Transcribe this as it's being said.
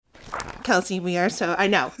Kelsey, I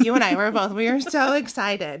know, you and I we are so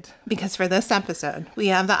excited because for this episode, we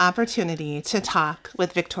have the opportunity to talk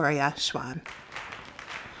with Victoria Schwab.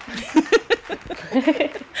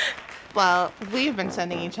 Well, we've been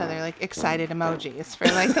sending each other excited emojis for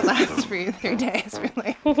the last 3 days. We're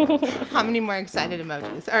like, how many more excited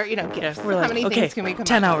emojis? Or, gifts. We're how many things can we come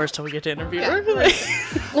 10 up hours with? till we get to interview Yeah, her. okay,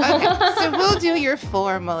 so we'll do your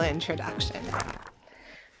formal introduction.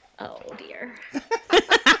 Oh, dear.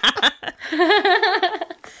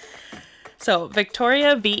 So,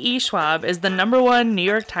 Victoria V.E. Schwab is the #1 New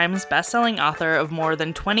York Times bestselling author of more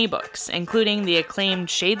than 20 books, including the acclaimed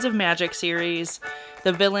Shades of Magic series,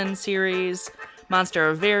 the Villain series, Monster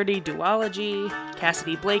of Verity duology,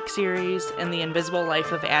 Cassidy Blake series, and The Invisible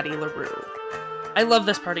Life of Addie LaRue. I love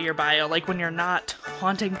this part of your bio, when you're not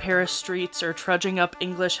haunting Paris streets or trudging up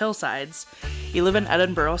English hillsides. You live in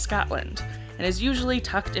Edinburgh, Scotland, and is usually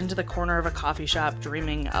tucked into the corner of a coffee shop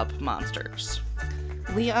dreaming up monsters.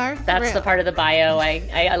 That's the part of the bio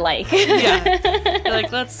I like. Yeah. You're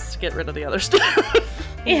let's get rid of the other stuff.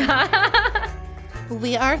 Yeah.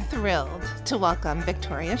 We are thrilled to welcome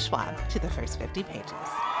Victoria Schwab to the first 50 pages.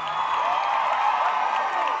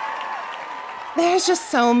 There's just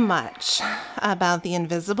so much about the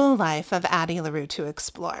invisible life of Addie LaRue to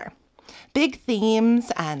explore. Big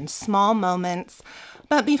themes and small moments.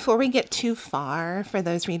 But before we get too far, for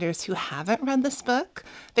those readers who haven't read this book,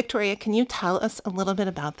 Victoria, can you tell us a little bit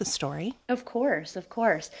about the story? Of course.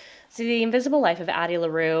 So The Invisible Life of Addie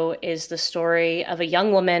LaRue is the story of a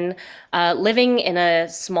young woman living in a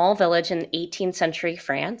small village in 18th century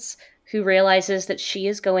France who realizes that she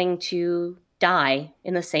is going to die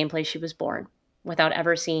in the same place she was born without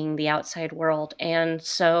ever seeing the outside world. And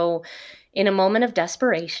so in a moment of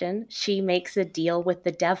desperation, she makes a deal with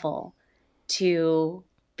the devil to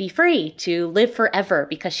be free, to live forever,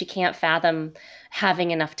 because she can't fathom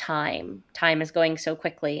having enough time. Time is going so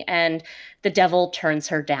quickly, and the devil turns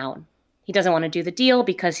her down. He doesn't want to do the deal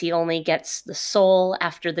because he only gets the soul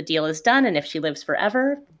after the deal is done, and if she lives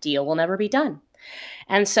forever, the deal will never be done.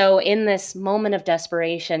 And so in this moment of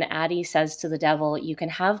desperation, Addie says to the devil, "You can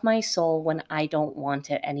have my soul when I don't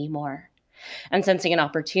want it anymore." And sensing an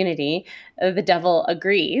opportunity, the devil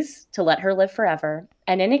agrees to let her live forever.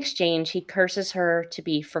 And in exchange, he curses her to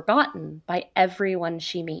be forgotten by everyone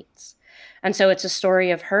she meets. And so it's a story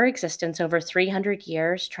of her existence over 300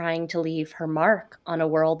 years, trying to leave her mark on a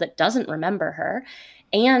world that doesn't remember her,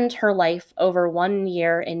 and her life over 1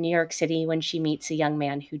 year in New York City when she meets a young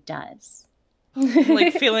man who does.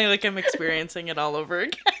 Feeling like I'm experiencing it all over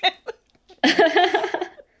again.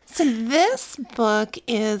 So this book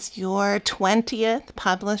is your 20th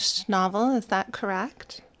published novel, is that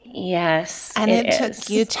correct? Yes, and it took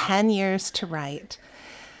you 10 years to write.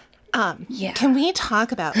 Can we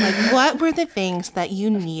talk about what were the things that you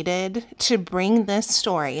needed to bring this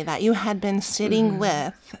story that you had been sitting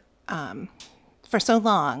with for so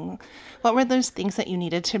long? What were those things that you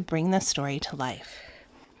needed to bring this story to life?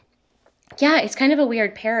 Yeah, it's kind of a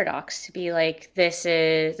weird paradox to be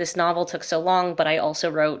this novel took so long, but I also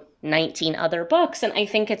wrote 19 other books. And I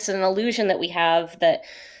think it's an illusion that we have that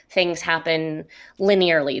things happen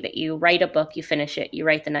linearly, that you write a book, you finish it, you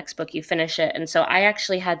write the next book, you finish it. And so I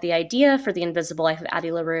actually had the idea for The Invisible Life of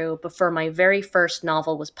Addie LaRue before my very first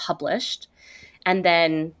novel was published. And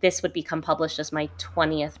then this would become published as my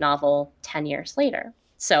 20th novel 10 years later.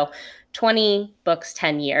 So 20 books,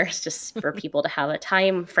 10 years, just for people to have a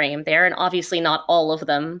time frame there. And obviously not all of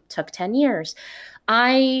them took 10 years.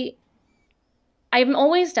 I'm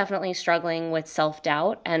always definitely struggling with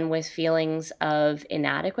self-doubt and with feelings of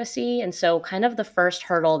inadequacy. And so kind of the first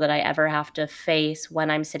hurdle that I ever have to face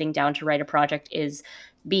when I'm sitting down to write a project is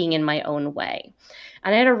being in my own way.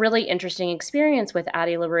 And I had a really interesting experience with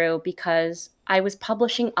Addie LaRue because I was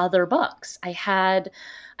publishing other books. I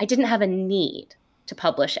didn't have a need to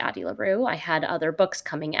publish Addie LaRue. I had other books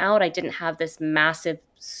coming out. I didn't have this massive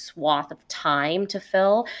swath of time to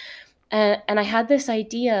fill. And I had this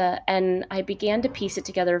idea, and I began to piece it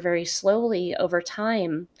together very slowly over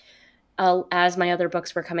time as my other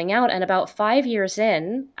books were coming out. And about 5 years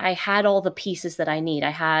in, I had all the pieces that I need.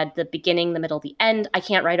 I had the beginning, the middle, the end. I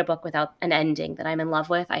can't write a book without an ending that I'm in love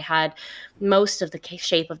with. I had most of the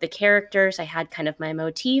shape of the characters. I had kind of my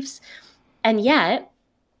motifs. And yet,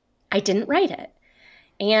 I didn't write it.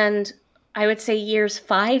 And I would say years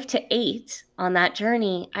 5 to 8 on that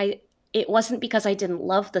journey, it wasn't because I didn't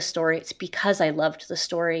love the story. It's because I loved the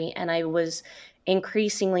story. And I was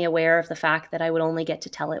increasingly aware of the fact that I would only get to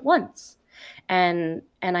tell it once. And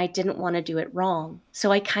I didn't want to do it wrong.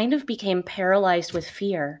 So I kind of became paralyzed with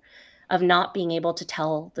fear of not being able to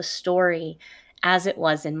tell the story as it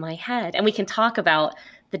was in my head. And we can talk about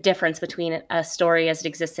the difference between a story as it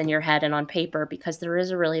exists in your head and on paper, because there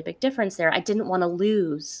is a really big difference there. I didn't want to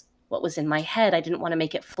lose what was in my head. I didn't want to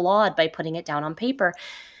make it flawed by putting it down on paper.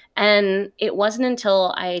 And it wasn't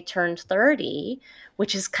until I turned 30,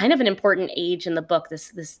 which is kind of an important age in the book,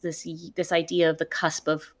 this idea of the cusp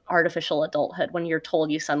of artificial adulthood, when you're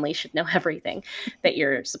told you suddenly should know everything that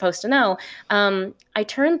you're supposed to know. I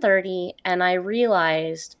turned 30 and I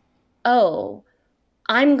realized, oh,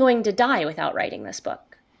 I'm going to die without writing this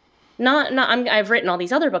book. I've written all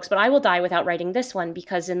these other books, but I will die without writing this one,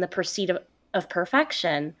 because in the pursuit of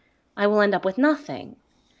perfection, I will end up with nothing.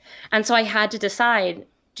 And so I had to decide,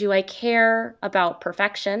 do I care about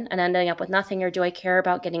perfection and ending up with nothing, or do I care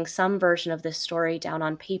about getting some version of this story down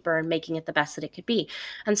on paper and making it the best that it could be?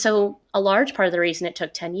 And so a large part of the reason it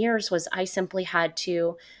took 10 years was I simply had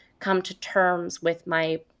to come to terms with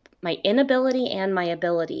my inability and my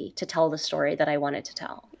ability to tell the story that I wanted to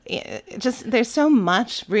tell. There's so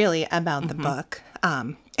much really about the book.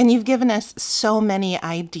 And you've given us so many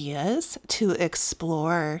ideas to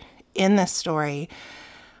explore in the story.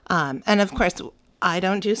 And of course, I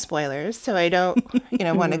don't do spoilers, so I don't,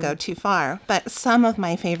 want to go too far. But some of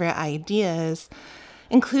my favorite ideas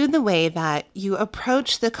include the way that you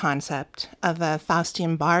approach the concept of a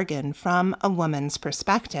Faustian bargain from a woman's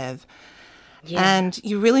perspective. Yeah. And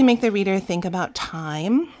you really make the reader think about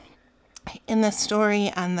time in the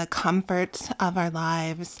story and the comforts of our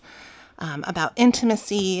lives, about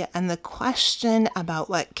intimacy and the question about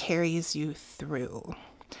what carries you through.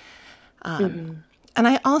 And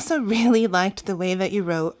I also really liked the way that you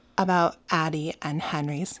wrote about Addie and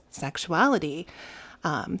Henry's sexuality,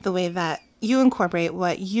 the way that you incorporate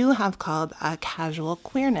what you have called a casual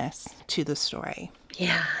queerness to the story.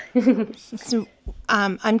 Yeah. So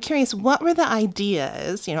I'm curious, what were the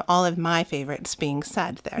ideas, all of my favorites being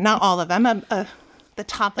said there? Not all of them, the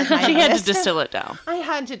top of my list. She had to distill it down. I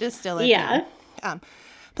had to distill it down.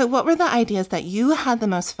 But what were the ideas that you had the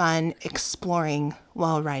most fun exploring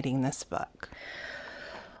while writing this book?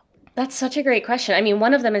 That's such a great question. I mean,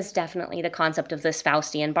 one of them is definitely the concept of this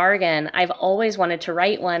Faustian bargain. I've always wanted to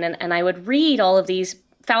write one, and I would read all of these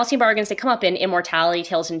Faustian bargains. They come up in immortality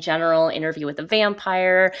tales in general, Interview with a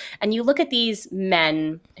Vampire, and you look at these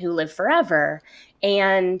men who live forever,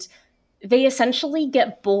 and they essentially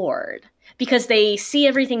get bored because they see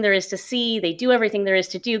everything there is to see, they do everything there is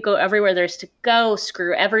to do, go everywhere there is to go,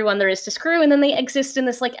 screw everyone there is to screw, and then they exist in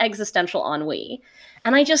this existential ennui.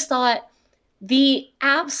 And I just thought, the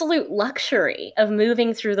absolute luxury of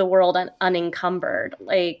moving through the world unencumbered,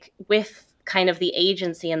 with kind of the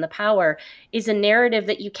agency and the power, is a narrative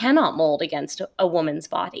that you cannot mold against a woman's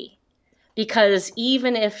body. Because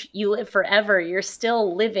even if you live forever, you're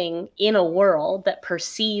still living in a world that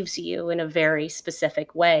perceives you in a very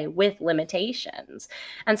specific way with limitations.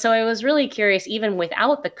 And so I was really curious, even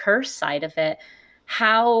without the curse side of it,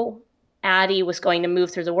 how Addie was going to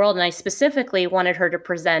move through the world. And I specifically wanted her to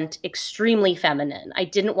present extremely feminine. I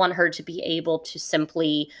didn't want her to be able to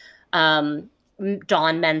simply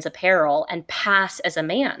don men's apparel and pass as a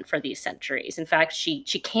man for these centuries. In fact, she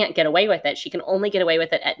can't get away with it. She can only get away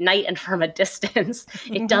with it at night and from a distance.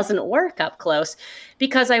 It doesn't work up close,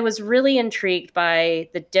 because I was really intrigued by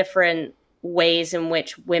the different ways in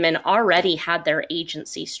which women already had their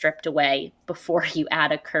agency stripped away before you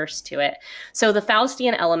add a curse to it. So the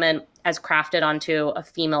Faustian element as crafted onto a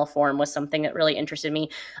female form was something that really interested me.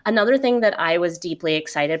 Another thing that I was deeply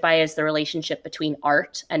excited by is the relationship between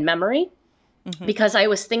art and memory. Because I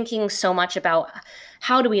was thinking so much about,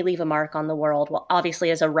 how do we leave a mark on the world? Well,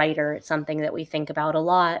 obviously, as a writer, it's something that we think about a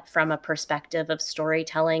lot from a perspective of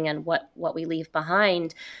storytelling and what we leave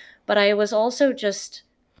behind. But I was also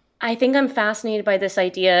I think I'm fascinated by this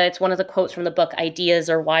idea. It's one of the quotes from the book, ideas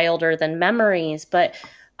are wilder than memories. But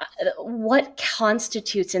what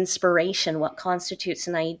constitutes inspiration? What constitutes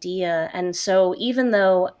an idea? And so even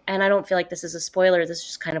though, and I don't feel like this is a spoiler, this is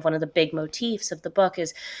just kind of one of the big motifs of the book,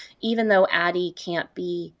 is even though Addie can't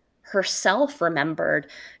be herself remembered,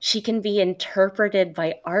 she can be interpreted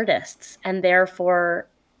by artists and therefore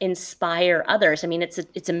inspire others. I mean, it's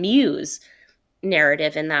a muse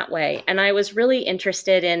narrative in that way. And I was really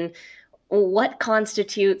interested in what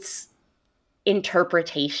constitutes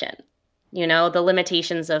interpretation. The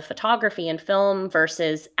limitations of photography and film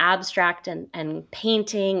versus abstract and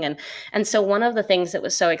painting. And so one of the things that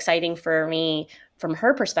was so exciting for me from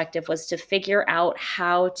her perspective was to figure out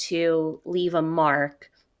how to leave a mark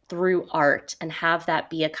through art and have that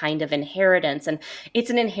be a kind of inheritance. And it's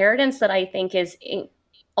an inheritance that I think is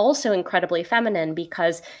also incredibly feminine,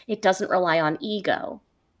 because it doesn't rely on ego.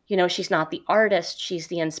 She's not the artist, she's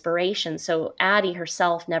the inspiration. So Addie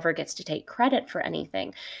herself never gets to take credit for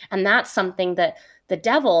anything. And that's something that the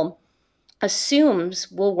devil assumes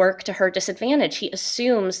will work to her disadvantage. He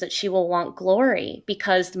assumes that she will want glory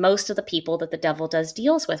because most of the people that the devil does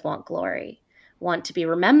deals with want glory, want to be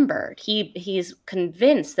remembered. He's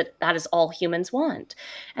convinced that that is all humans want.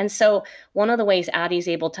 And so one of the ways Addie's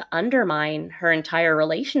able to undermine her entire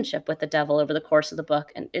relationship with the devil over the course of the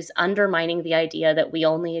book is undermining the idea that we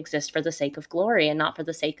only exist for the sake of glory and not for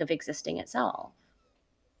the sake of existing itself.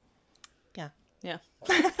 Yeah.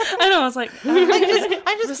 I know. I was like,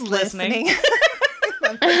 I'm just listening.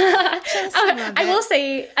 I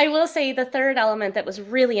will say the third element that was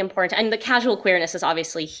really important, and the casual queerness is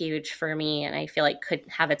obviously huge for me, and I feel like could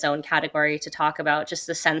have its own category to talk about, just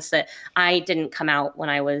the sense that I didn't come out when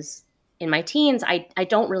I was in my teens. I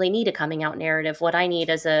don't really need a coming out narrative. What I need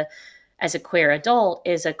as a queer adult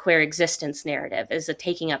is a queer existence narrative, is a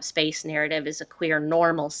taking up space narrative, is a queer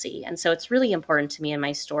normalcy. And so it's really important to me in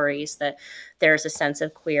my stories that there's a sense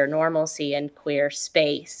of queer normalcy and queer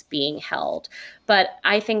space being held. But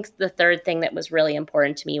I think the third thing that was really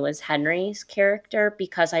important to me was Henry's character,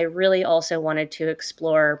 because I really also wanted to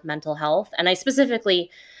explore mental health. And I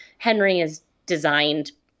specifically, Henry is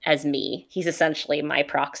designed as me. He's essentially my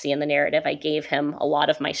proxy in the narrative. I gave him a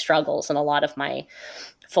lot of my struggles and a lot of my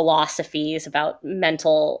philosophies about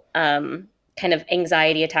mental kind of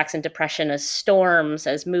anxiety attacks and depression as storms,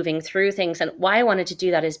 as moving through things. And why I wanted to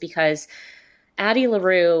do that is because Addie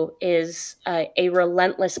LaRue is a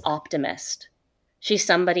relentless optimist. She's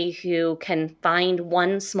somebody who can find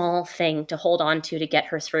one small thing to hold on to get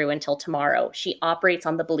her through until tomorrow. She operates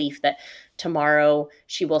on the belief that tomorrow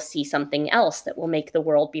she will see something else that will make the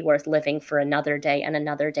world be worth living for another day and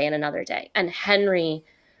another day and another day. And Henry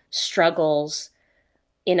struggles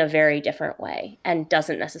in a very different way and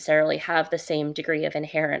doesn't necessarily have the same degree of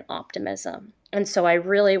inherent optimism. And so I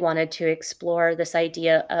really wanted to explore this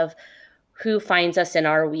idea of who finds us in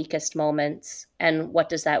our weakest moments and what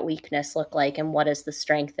does that weakness look like and what is the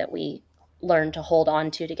strength that we learn to hold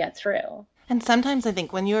on to get through. And sometimes I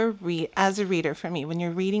think when you're, as a reader for me, when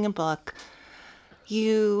you're reading a book,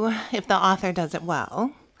 if the author does it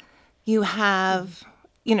well, you have,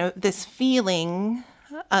 this feeling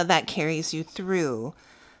that carries you through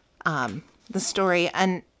the story,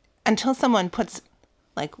 and until someone puts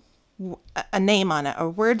like a name on it or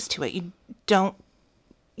words to it, you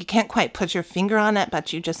can't quite put your finger on it,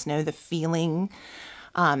 but you just know the feeling.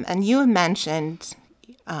 And you mentioned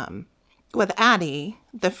with Addie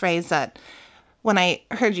the phrase that when I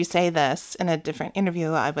heard you say this in a different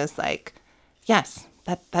interview, I was like, yes,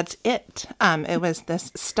 that's it. It was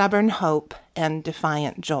this stubborn hope and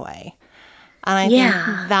defiant joy. And I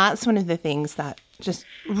think that's one of the things that just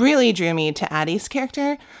really drew me to Addie's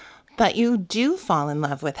character. But you do fall in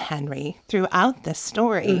love with Henry throughout this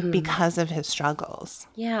story because of his struggles.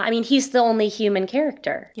 Yeah, I mean, he's the only human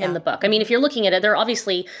character in the book. I mean, if you're looking at it, there are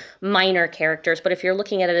obviously minor characters, but if you're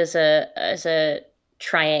looking at it as a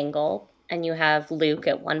triangle, and you have Luke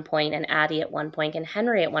at one point and Addie at one point and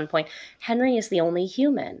Henry at one point, Henry is the only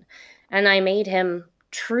human. And I made him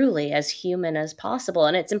truly as human as possible.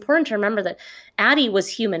 And it's important to remember that Addie was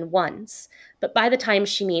human once, but by the time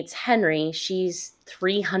she meets Henry, she's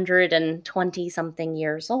 320 something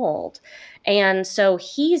years old. And so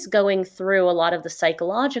he's going through a lot of the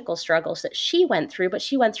psychological struggles that she went through, but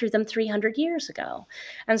she went through them 300 years ago.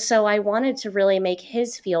 And so I wanted to really make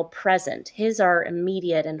his feel present. His are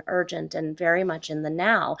immediate and urgent and very much in the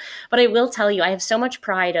now. But I will tell you, I have so much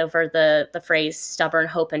pride over the phrase stubborn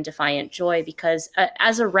hope and defiant joy, because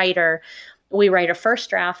as a writer, we write a first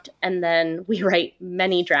draft and then we write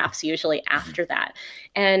many drafts usually after that.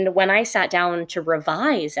 And when I sat down to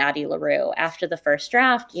revise Addie LaRue after the first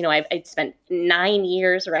draft, I'd spent 9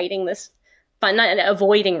 years writing this,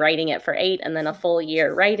 avoiding writing it for 8 and then a full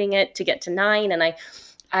year writing it to get to 9. And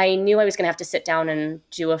I knew I was going to have to sit down and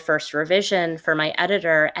do a first revision for my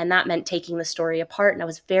editor. And that meant taking the story apart. And I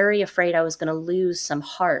was very afraid I was going to lose some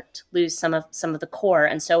heart, lose some of the core.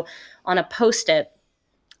 And so on a Post-it,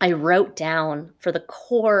 I wrote down for the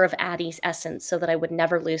core of Addie's essence so that I would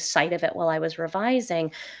never lose sight of it while I was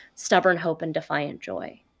revising, stubborn hope and defiant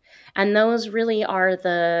joy. And those really are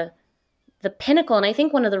the pinnacle. And I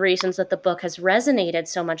think one of the reasons that the book has resonated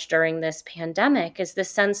so much during this pandemic is this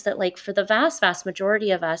sense that, like, for the vast, vast majority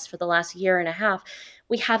of us for the last year and a half,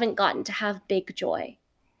 we haven't gotten to have big joy.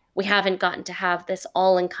 We haven't gotten to have this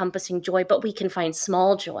all-encompassing joy, but we can find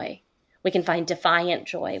small joy. We can find defiant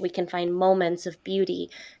joy. We can find moments of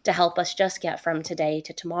beauty to help us just get from today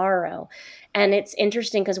to tomorrow. And it's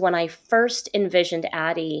interesting because when I first envisioned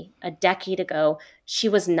Addie a decade ago, she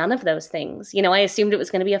was none of those things. I assumed it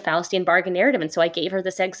was going to be a Faustian bargain narrative. And so I gave her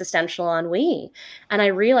this existential ennui. And I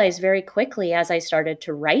realized very quickly as I started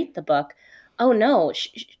to write the book, oh no,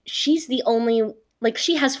 she's the only, like,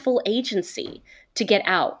 she has full agency to get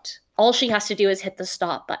out. All she has to do is hit the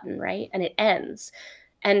stop button, right? And it ends.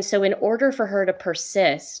 And so in order for her to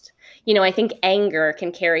persist, I think anger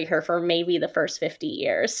can carry her for maybe the first 50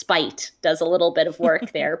 years. Spite does a little bit of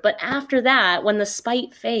work there. But after that, when the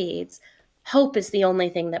spite fades, hope is the only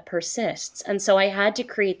thing that persists. And so I had to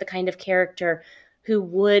create the kind of character who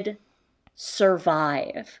would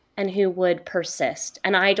survive and who would persist.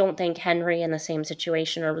 And I don't think Henry in the same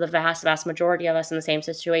situation, or the vast, vast majority of us in the same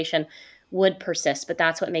situation, would persist. But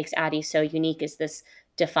that's what makes Addie so unique, is this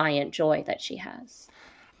defiant joy that she has.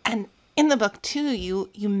 And in the book too,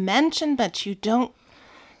 you mention, but you don't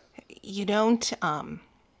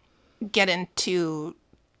get into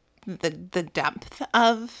the depth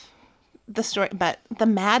of the story, but the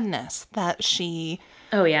madness that she.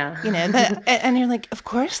 Oh yeah. And you're like, of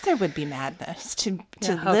course there would be madness to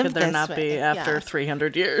how live could there this not way. be after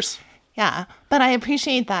 300 years? Yeah, but I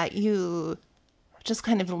appreciate that you just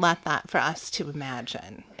kind of let that for us to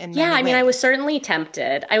imagine. Yeah, I mean, I was certainly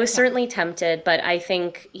tempted. But I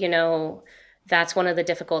think, that's one of the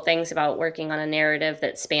difficult things about working on a narrative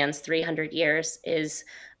that spans 300 years is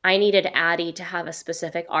I needed Addie to have a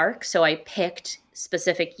specific arc. So I picked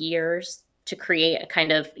specific years to create a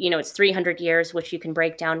kind of, it's 300 years, which you can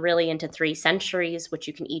break down really into 3 centuries, which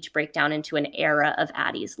you can each break down into an era of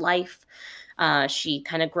Addie's life. She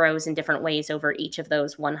kind of grows in different ways over each of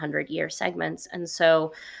those 100-year segments. And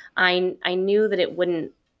so I knew that it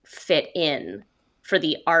wouldn't fit in for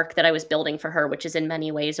the arc that I was building for her, which is in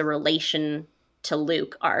many ways a relation to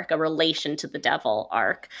Luke arc, a relation to the devil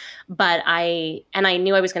arc. But I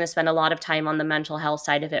knew I was going to spend a lot of time on the mental health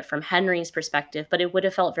side of it from Henry's perspective, but it would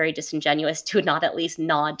have felt very disingenuous to not at least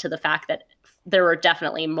nod to the fact that there were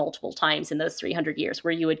definitely multiple times in those 300 years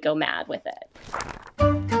where you would go mad with it.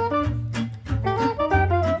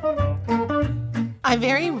 I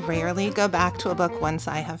very rarely go back to a book once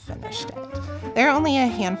I have finished it. There are only a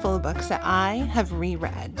handful of books that I have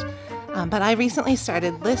reread, but I recently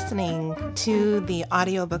started listening to the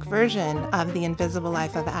audiobook version of The Invisible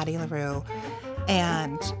Life of Addie LaRue,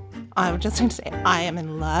 and I would just like to say I am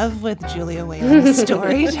in love with Julia Whelan's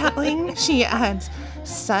storytelling. She adds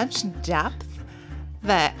such depth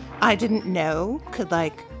that I didn't know could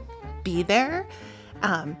be there.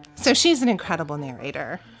 So she's an incredible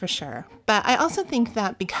narrator, for sure. But I also think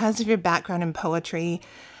that because of your background in poetry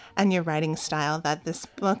and your writing style, that this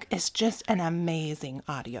book is just an amazing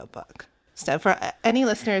audiobook. So for any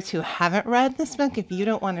listeners who haven't read this book, if you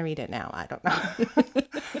don't want to read it now, I don't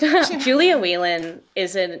know. Julia Whelan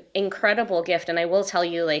is an incredible gift. And I will tell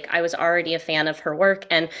you, I was already a fan of her work.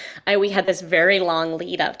 And we had this very long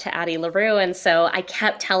lead up to Addie LaRue. And so I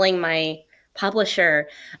kept telling my publisher,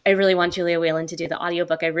 I really want Julia Whelan to do the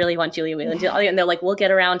audiobook. I really want Julia Whelan to do the audio. And they're like, we'll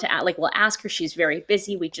get around to we'll ask her. She's very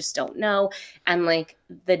busy. We just don't know. And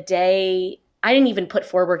the day, I didn't even put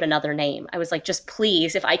forward another name. I was like, just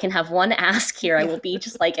please, if I can have one ask here, I will be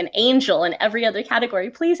just like an angel in every other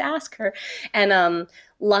category. Please ask her. And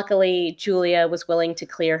luckily, Julia was willing to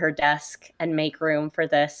clear her desk and make room for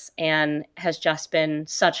this, and has just been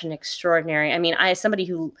such an extraordinary. I mean, as somebody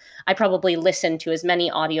who I probably listen to as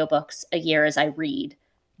many audiobooks a year as I read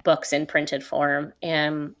books in printed form.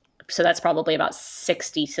 And so that's probably about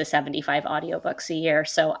 60 to 75 audiobooks a year.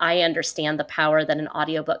 So I understand the power that an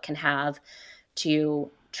audiobook can have to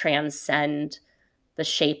transcend the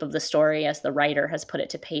shape of the story as the writer has put it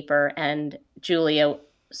to paper. And Julia's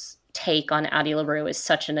take on Addie LaRue is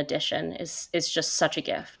such an addition, is just such a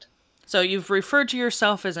gift. So you've referred to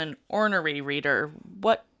yourself as an ornery reader.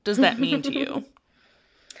 What does that mean to you?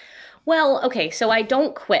 Well, okay, so I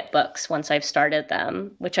don't quit books once I've started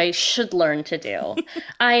them, which I should learn to do.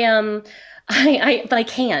 But I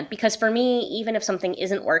can't, because for me, even if something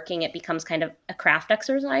isn't working, it becomes kind of a craft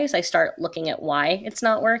exercise. I start looking at why it's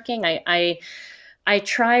not working. I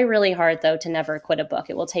try really hard, though, to never quit a book.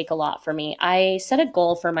 It will take a lot for me. I set a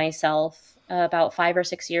goal for myself about 5 or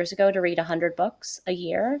 6 years ago to read 100 books a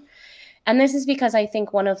year. And this is because I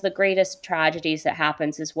think one of the greatest tragedies that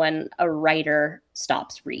happens is when a writer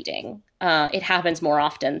stops reading. It happens more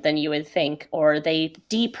often than you would think, or they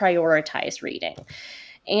deprioritize reading.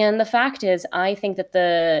 And the fact is, I think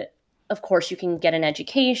that of course, you can get an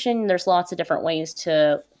education. There's lots of different ways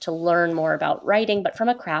to learn more about writing. But from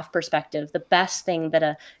a craft perspective, the best thing that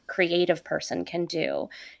a creative person can do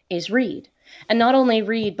is read. And not only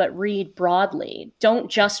read, but read broadly.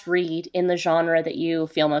 Don't just read in the genre that you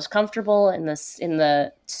feel most comfortable, in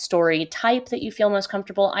the story type that you feel most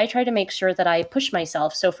comfortable. I try to make sure that I push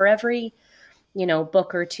myself. So for every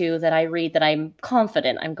book or two that I read that I'm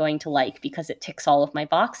confident I'm going to like because it ticks all of my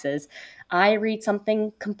boxes, I read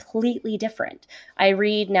something completely different. I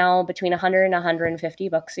read now between 100 and 150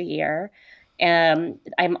 books a year.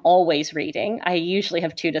 I'm always reading. I usually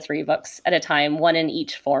have 2 to 3 books at a time, one in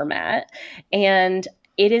each format. And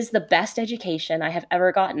it is the best education I have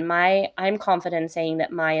ever gotten. I'm confident in saying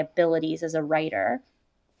that my abilities as a writer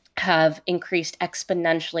have increased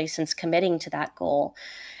exponentially since committing to that goal.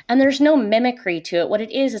 And there's no mimicry to it. What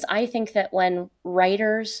it is I think that when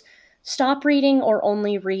writers stop reading or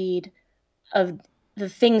only read of the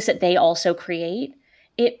things that they also create,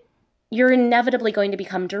 you're inevitably going to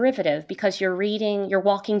become derivative because you're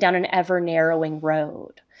walking down an ever narrowing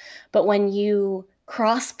road. But when you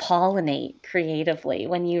cross-pollinate creatively,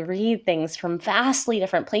 when you read things from vastly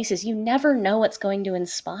different places, you never know what's going to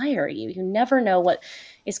inspire you. You never know what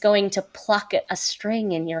is going to pluck at a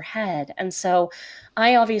string in your head. And so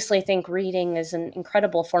I obviously think reading is an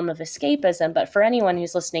incredible form of escapism, but for anyone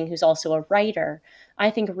who's listening who's also a writer,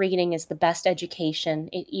 I think reading is the best education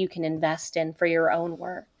you can invest in for your own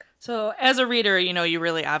work. So as a reader, you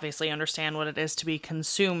really obviously understand what it is to be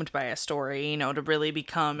consumed by a story, to really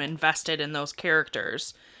become invested in those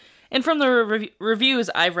characters. And from the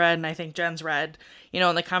reviews I've read, and I think Jen's read,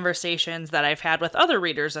 and the conversations that I've had with other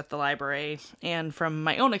readers at the library, and from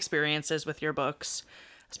my own experiences with your books,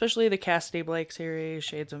 especially the Cassidy Blake series,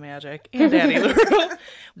 Shades of Magic, and Addie LaRue,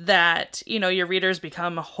 that, your readers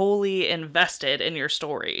become wholly invested in your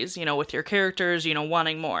stories, with your characters,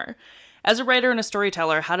 wanting more. As a writer and a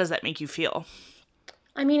storyteller, how does that make you feel?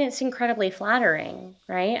 I mean, it's incredibly flattering,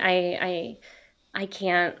 right?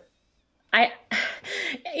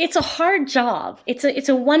 It's a hard job. It's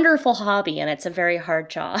a wonderful hobby, and it's a very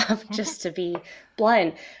hard job, just to be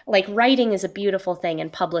blunt. Like, writing is a beautiful thing,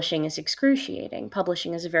 and publishing is excruciating.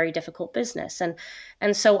 Publishing is a very difficult business.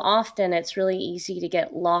 And so often it's really easy to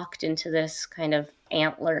get locked into this kind of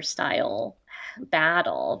antler style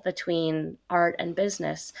battle between art and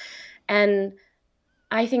business. And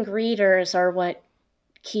I think readers are what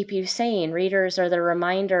keep you sane. Readers are the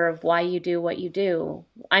reminder of why you do what you do.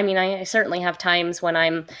 I mean, I certainly have times when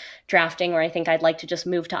I'm drafting where I think I'd like to just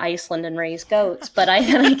move to Iceland and raise goats, but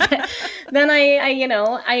I'm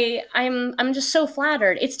just so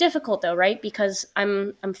flattered. It's difficult though, right? Because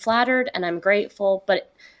I'm flattered and I'm grateful,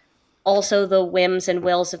 but also the whims and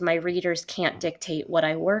wills of my readers can't dictate what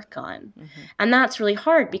I work on. Mm-hmm. And that's really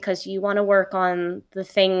hard because you want to work on the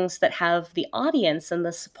things that have the audience and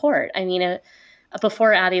the support. I mean,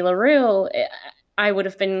 before Addie LaRue, I would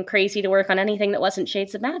have been crazy to work on anything that wasn't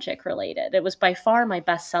Shades of Magic related. It was by far my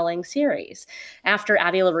best-selling series. After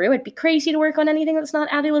Addie LaRue, I'd be crazy to work on anything that's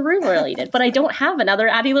not Addie LaRue related, but I don't have another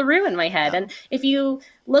Addie LaRue in my head. And if you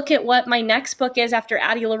look at what my next book is after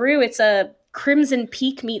Addie LaRue, it's a Crimson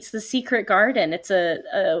Peak meets The Secret Garden. It's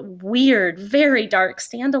a weird, very dark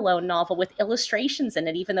standalone novel with illustrations in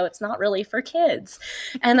it, even though it's not really for kids.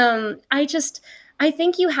 And I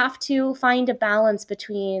think you have to find a balance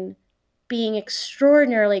between being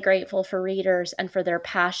extraordinarily grateful for readers and for their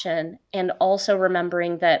passion, and also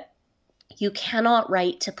remembering that you cannot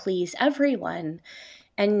write to please everyone.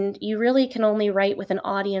 And you really can only write with an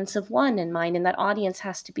audience of one in mind, and that audience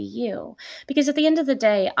has to be you. Because at the end of the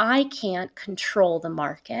day, I can't control the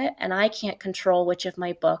market, and I can't control which of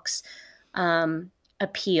my books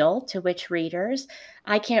appeal to which readers.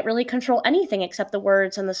 I can't really control anything except the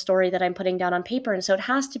words and the story that I'm putting down on paper. And so it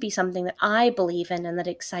has to be something that I believe in and that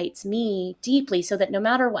excites me deeply, so that no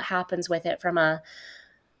matter what happens with it from a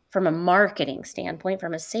marketing standpoint,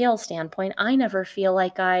 from a sales standpoint, I never feel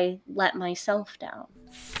like I let myself down.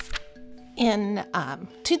 In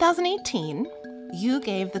 2018, you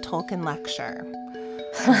gave the Tolkien lecture.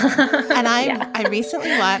 And I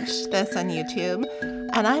recently watched this on YouTube,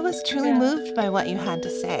 and I was truly moved by what you had to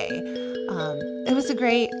say. It was a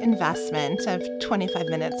great investment of 25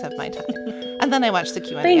 minutes of my time. And then I watched the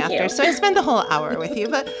Q&A after, so I spent the whole hour with you.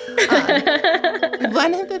 But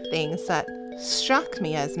one of the things that struck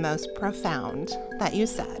me as most profound that you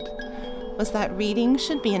said was that reading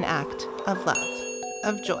should be an act of love,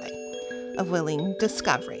 of joy, of willing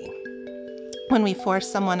discovery. When we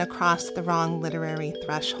force someone across the wrong literary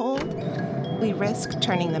threshold, we risk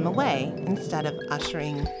turning them away instead of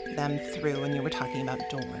ushering them through. When you were talking about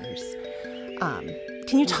doors,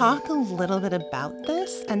 can you talk a little bit about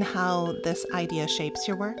this and how this idea shapes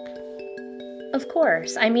your work? Of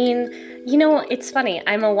course. I mean, it's funny.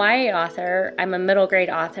 I'm a YA author. I'm a middle grade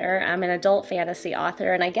author. I'm an adult fantasy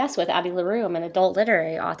author. And I guess with Addie LaRue, I'm an adult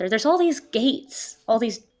literary author. There's all these gates, all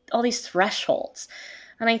these thresholds.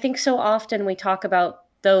 And I think so often we talk about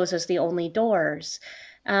those as the only doors.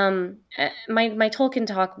 My Tolkien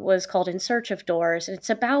talk was called In Search of Doors. And it's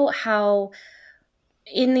about how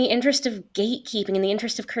in the interest of gatekeeping, in the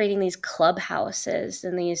interest of creating these clubhouses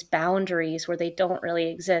and these boundaries where they don't really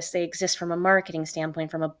exist, they exist from a marketing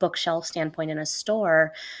standpoint, from a bookshelf standpoint in a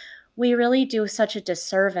store, we really do such a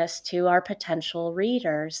disservice to our potential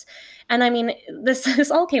readers. And I mean, this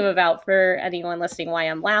all came about, for anyone listening, why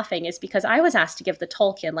I'm laughing is because I was asked to give the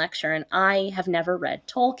Tolkien lecture, and I have never read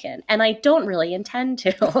Tolkien, and I don't really intend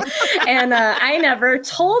to. And I never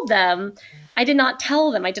told them. I did not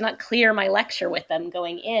tell them. I did not clear my lecture with them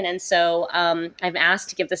going in. And so I'm asked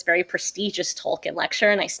to give this very prestigious Tolkien lecture,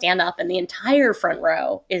 and I stand up, and the entire front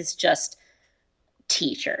row is just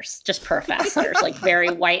teachers, just professors, like very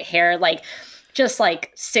white hair, like just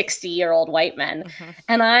like 60-year-old white men. Mm-hmm.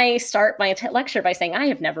 And I start my lecture by saying, I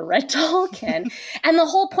have never read Tolkien. And the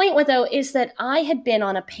whole point with though is that I had been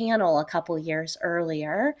on a panel a couple years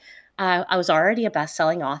earlier. I was already a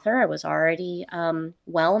best-selling author. I was already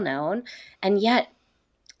well-known. And yet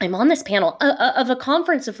I'm on this panel of a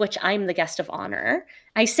conference of which I'm the guest of honor.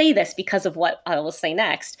 I say this because of what I will say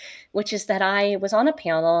next, which is that I was on a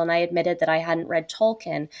panel and I admitted that I hadn't read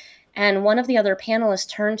Tolkien. And one of the other panelists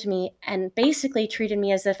turned to me and basically treated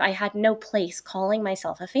me as if I had no place calling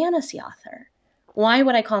myself a fantasy author. Why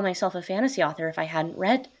would I call myself a fantasy author if I hadn't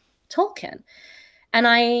read Tolkien? And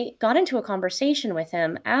I got into a conversation with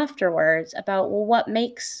him afterwards about, well, what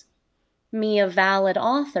makes me a valid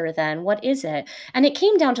author then? What is it? And it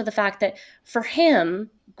came down to the fact that for him,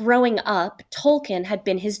 growing up, Tolkien had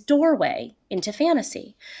been his doorway into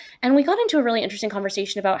fantasy. And we got into a really interesting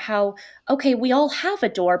conversation about how, okay, we all have a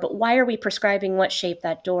door, but why are we prescribing what shape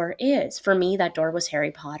that door is? For me, that door was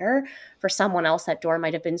Harry Potter. For someone else, that door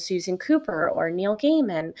might have been Susan Cooper or Neil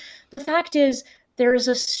Gaiman. The fact is, there is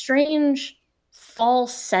a strange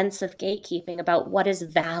false sense of gatekeeping about what is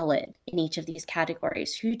valid in each of these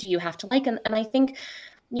categories. Who do you have to like? And I think,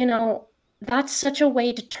 that's such a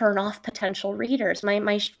way to turn off potential readers.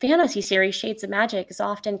 My fantasy series, Shades of Magic, is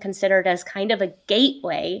often considered as kind of a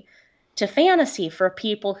gateway to fantasy for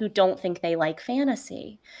people who don't think they like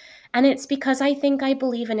fantasy. And it's because I think I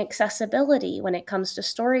believe in accessibility when it comes to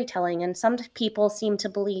storytelling. And some people seem to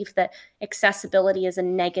believe that accessibility is a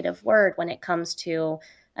negative word when it comes to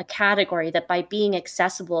a category, that by being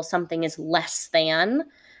accessible, something is less than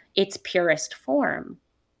its purest form.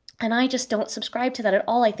 And I just don't subscribe to that at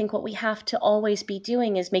all. I think what we have to always be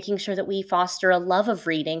doing is making sure that we foster a love of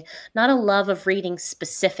reading, not a love of reading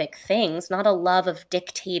specific things, not a love of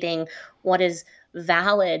dictating what is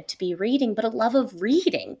valid to be reading, but a love of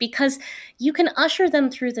reading, because you can usher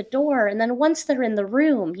them through the door. And then once they're in the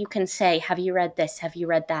room, you can say, have you read this? Have you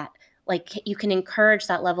read that? Like, you can encourage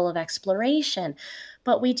that level of exploration.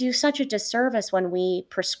 But we do such a disservice when we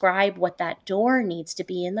prescribe what that door needs to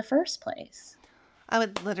be in the first place. I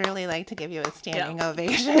would literally like to give you a standing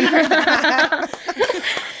ovation for that.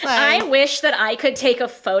 I wish that I could take a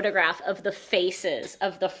photograph of the faces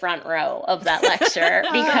of the front row of that lecture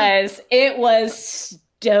because it was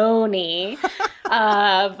stony. But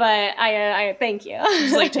I thank you.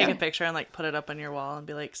 Just like take a picture and like put it up on your wall and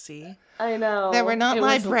be like, see? I know. There were not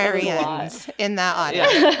librarians in that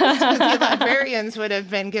audience. The librarians would have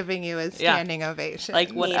been giving you a standing ovation.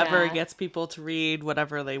 Like whatever gets people to read,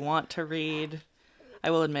 whatever they want to read. I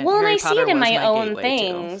will admit, well, Harry I Potter see it in was my own gateway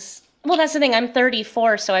things. Too. Well, that's the thing. I'm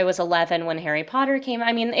 34, so I was 11 when Harry Potter came.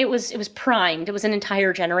 I mean, it was primed. It was an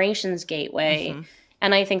entire generation's gateway,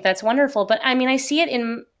 and I think that's wonderful. But I mean, I see it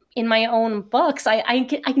in my own books. I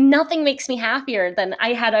nothing makes me happier than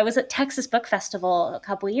I was at Texas Book Festival a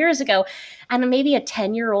couple of years ago, and maybe a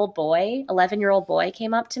 10-year-old boy, 11-year-old boy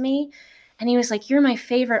came up to me, and he was like, "You're my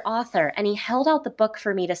favorite author," and he held out the book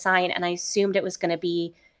for me to sign, and I assumed it was going to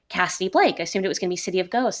be Cassidy Blake. I assumed it was going to be City of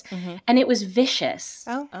Ghosts. And it was Vicious,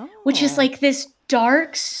 which is like this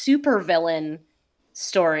dark supervillain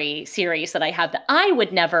story series that I have that I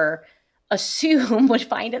would never assume would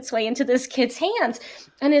find its way into this kid's hands.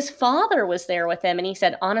 And his father was there with him, and he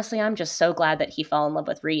said, honestly, I'm just so glad that he fell in love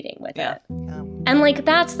with reading with it. And like,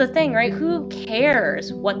 that's the thing, right? Who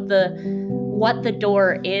cares what the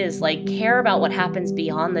door is? Like, care about what happens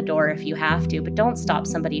beyond the door if you have to, but don't stop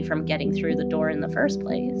somebody from getting through the door in the first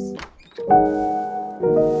place.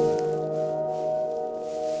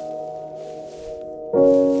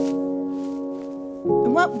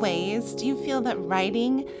 In what ways do you feel that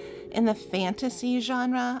writing in the fantasy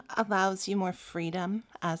genre allows you more freedom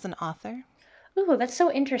as an author? Ooh, that's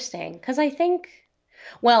so interesting. Because I think,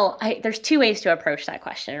 well, there's two ways to approach that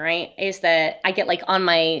question, right? Is that I get like on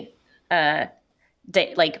my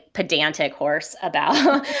like pedantic horse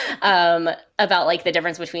about like the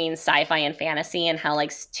difference between sci-fi and fantasy, and how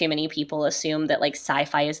like too many people assume that like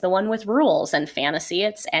sci-fi is the one with rules and fantasy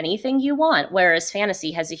it's anything you want, whereas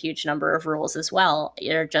fantasy has a huge number of rules as well.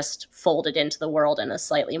 They're just folded into the world in a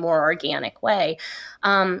slightly more organic way.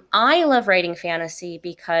 I love writing fantasy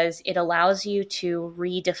because it allows you to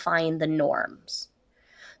redefine the norms.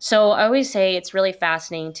 So I always say it's really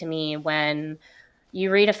fascinating to me when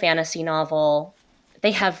you read a fantasy novel.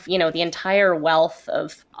 They have, the entire wealth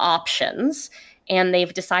of options, and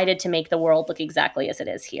they've decided to make the world look exactly as it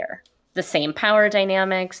is here. The same power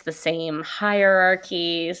dynamics, the same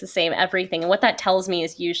hierarchies, the same everything. And what that tells me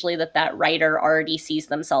is usually that writer already sees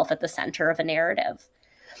themselves at the center of a narrative,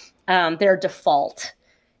 their default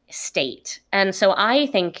state. And so I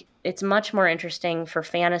think it's much more interesting for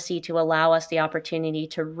fantasy to allow us the opportunity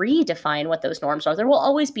to redefine what those norms are. There will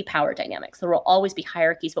always be power dynamics. There will always be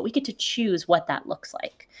hierarchies, but we get to choose what that looks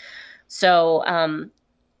like. So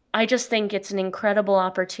I just think it's an incredible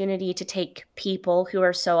opportunity to take people who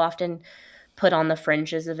are so often put on the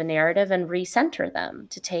fringes of a narrative and recenter them,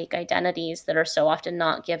 to take identities that are so often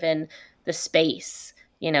not given the space,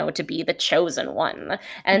 to be the chosen one,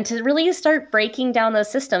 and to really start breaking down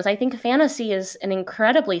those systems. I think fantasy is an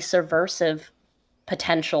incredibly subversive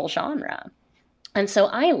potential genre. And so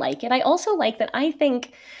I like it. I also like that I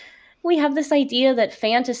think we have this idea that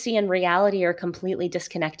fantasy and reality are completely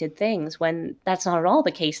disconnected things, when that's not at all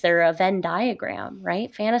the case. They're a Venn diagram,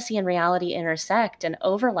 right? Fantasy and reality intersect and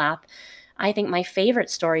overlap. I think my favorite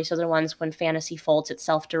stories are the ones when fantasy folds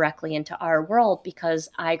itself directly into our world, because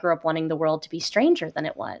I grew up wanting the world to be stranger than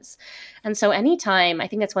it was. And so anytime, I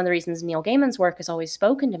think that's one of the reasons Neil Gaiman's work has always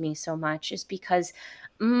spoken to me so much, is because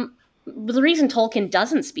the reason Tolkien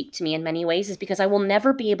doesn't speak to me in many ways is because I will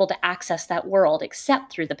never be able to access that world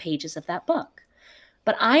except through the pages of that book.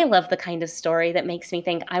 But I love the kind of story that makes me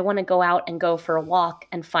think I want to go out and go for a walk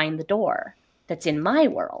and find the door that's in my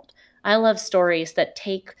world. I love stories that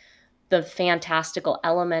take the fantastical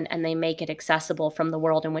element and they make it accessible from the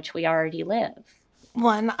world in which we already live.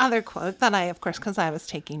 One other quote that I, of course, because I was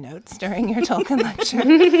taking notes during your Tolkien lecture,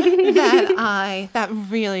 that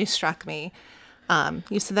really struck me.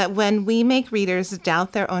 You said that when we make readers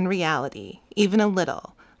doubt their own reality, even a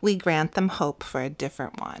little, we grant them hope for a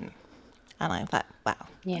different one. And I thought, wow,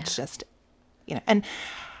 it's just, and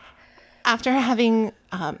after having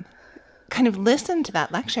kind of listened to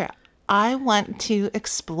that lecture, I want to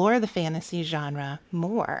explore the fantasy genre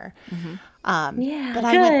more. Mm-hmm.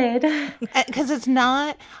 But good. Because it's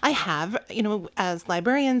not, I have, as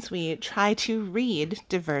librarians, we try to read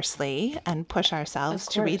diversely and push ourselves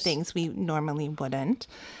to read things we normally wouldn't.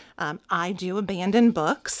 I do abandon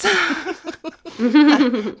books,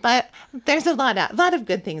 but there's a lot of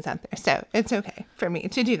good things out there. So it's okay for me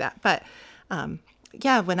to do that. But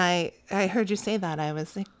when I heard you say that, I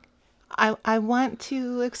was like, I want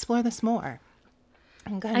to explore this more.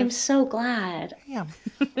 I'm so glad. Yeah.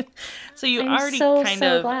 So you already kind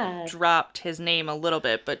of dropped his name a little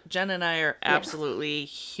bit, but Jen and I are absolutely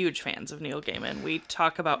huge fans of Neil Gaiman. We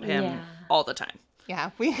talk about him all the time.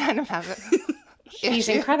 Yeah, we kind of have it. He's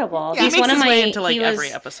incredible. Yeah. He's one of my into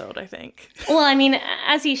every episode, I think. Well, I mean,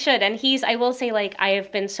 as he should. And I will say, I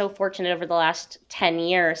have been so fortunate over the last 10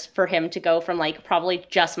 years for him to go from probably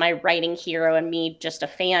just my writing hero and me just a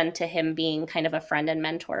fan to him being kind of a friend and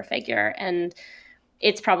mentor figure. And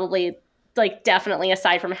it's probably definitely,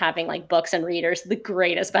 aside from having books and readers, the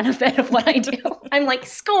greatest benefit of what I do. I'm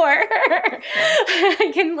score.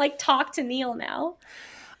 I can talk to Neil now.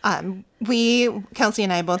 Kelsey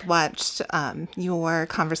and I both watched your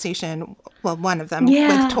conversation, well, one of them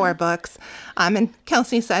with Tor Books. And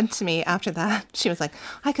Kelsey said to me after that, she was like,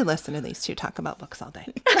 I could listen to these two talk about books all day.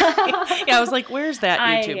 Yeah, I was like, where's that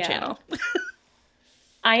YouTube channel?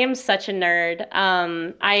 I am such a nerd.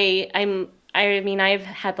 I've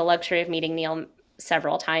had the luxury of meeting Neil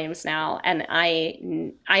several times now, and I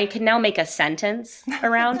can now make a sentence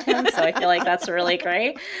around him, so I feel like that's really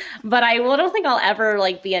great. But I don't think I'll ever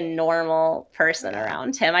be a normal person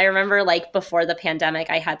around him. I remember before the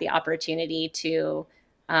pandemic, I had the opportunity to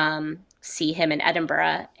see him in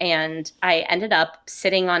Edinburgh, and I ended up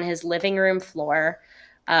sitting on his living room floor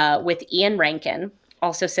with Ian Rankin,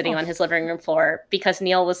 also sitting on his living room floor, because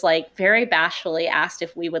Neil was very bashfully asked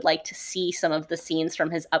if we would like to see some of the scenes from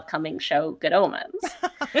his upcoming show, Good Omens.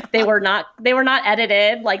 They were not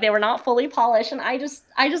edited, they were not fully polished. And I just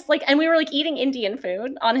and we were eating Indian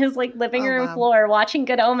food on his living room floor watching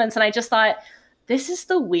Good Omens. And I just thought, this is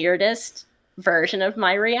the weirdest version of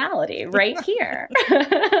my reality right here.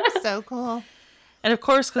 So cool. And of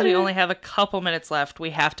course, because we only have a couple minutes left,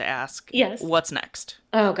 we have to ask, yes, what's next?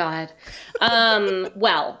 Oh, God.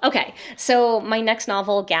 Well, okay. So my next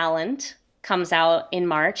novel, Gallant, comes out in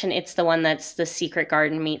March, and it's the one that's The Secret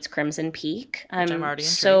Garden meets Crimson Peak. I'm already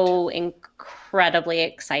so incredibly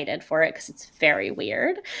excited for it because it's very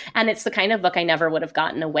weird. And it's the kind of book I never would have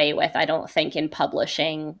gotten away with, I don't think, in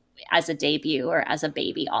publishing as a debut or as a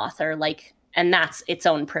baby author. And that's its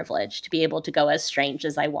own privilege to be able to go as strange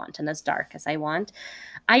as I want and as dark as I want.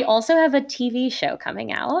 I also have a TV show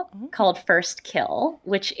coming out called First Kill,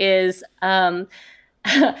 which is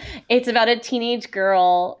it's about a teenage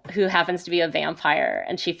girl who happens to be a vampire,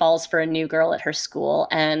 and she falls for a new girl at her school,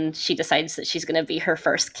 and she decides that she's going to be her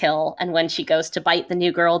first kill. And when she goes to bite the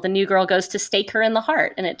new girl goes to stake her in the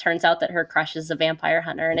heart, and it turns out that her crush is a vampire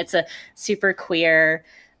hunter. And it's a super queer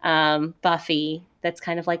Buffy that's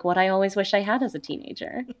kind of like what I always wish I had as a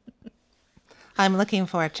teenager. I'm looking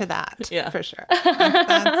forward to that, for sure.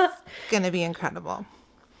 That's going to be incredible.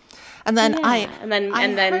 And then and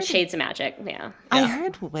then Shades of Magic, I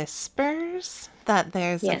heard whispers that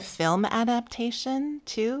there's a film adaptation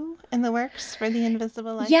too in the works for The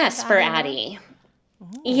Invisible Life. Yes, for Addie.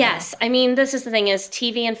 Yes, I mean, this is the thing is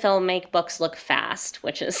TV and film make books look fast,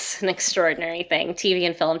 which is an extraordinary thing. TV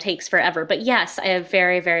and film takes forever. But yes, I am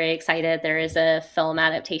very, very excited. There is a film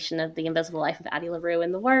adaptation of The Invisible Life of Addie LaRue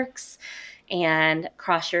in the works. And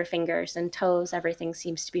cross your fingers and toes, everything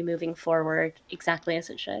seems to be moving forward exactly as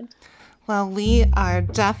it should. Well, we are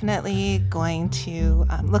definitely going to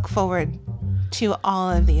look forward to all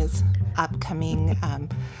of these upcoming,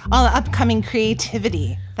 all the upcoming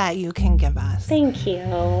creativity that you can give us. Thank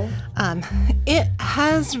you. It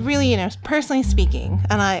has really, personally speaking,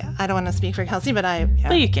 and I don't want to speak for Kelsey, but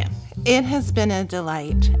But you can. It has been a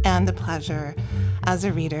delight and a pleasure as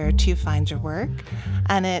a reader to find your work,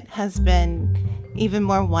 and it has been even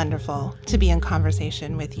more wonderful to be in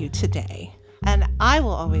conversation with you today. And I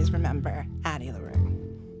will always remember Addie LaRue.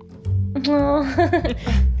 Oh,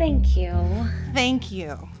 thank you. Thank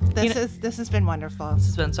you. This has been wonderful. This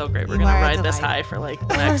has been so great. We're going to ride this high for the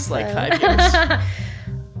next 5 years.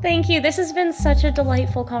 Thank you. This has been such a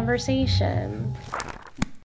delightful conversation.